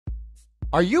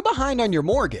Are you behind on your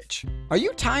mortgage? Are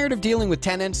you tired of dealing with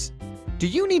tenants? Do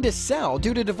you need to sell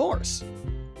due to divorce?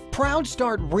 Proud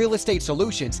Start Real Estate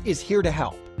Solutions is here to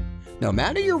help. No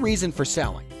matter your reason for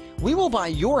selling, we will buy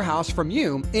your house from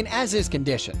you in as-is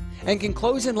condition and can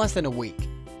close in less than a week.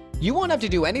 You won't have to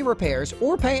do any repairs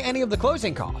or pay any of the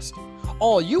closing costs.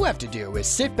 All you have to do is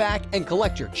sit back and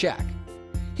collect your check.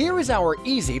 Here is our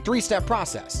easy 3-step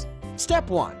process. Step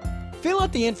 1. Fill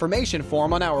out the information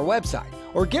form on our website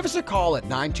or give us a call at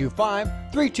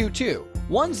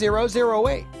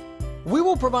 925-322-1008. We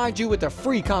will provide you with a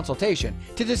free consultation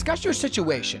to discuss your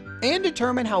situation and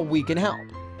determine how we can help.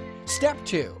 Step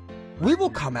 2. We will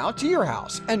come out to your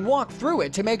house and walk through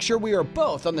it to make sure we are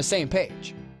both on the same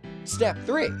page. Step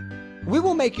 3. We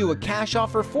will make you a cash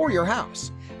offer for your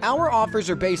house. Our offers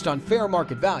are based on fair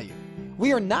market value.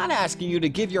 We are not asking you to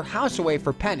give your house away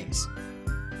for pennies.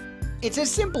 It's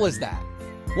as simple as that.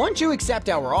 Once you accept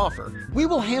our offer, we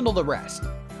will handle the rest.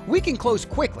 We can close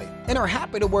quickly and are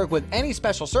happy to work with any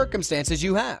special circumstances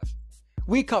you have.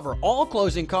 We cover all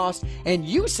closing costs and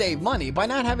you save money by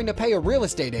not having to pay a real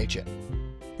estate agent.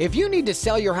 If you need to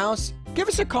sell your house, give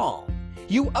us a call.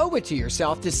 You owe it to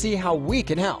yourself to see how we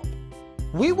can help.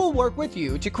 We will work with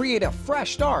you to create a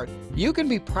fresh start you can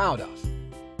be proud of.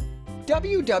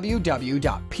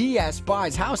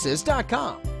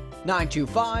 www.psbuyshouses.com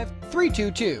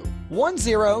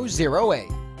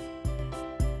 925-322-1008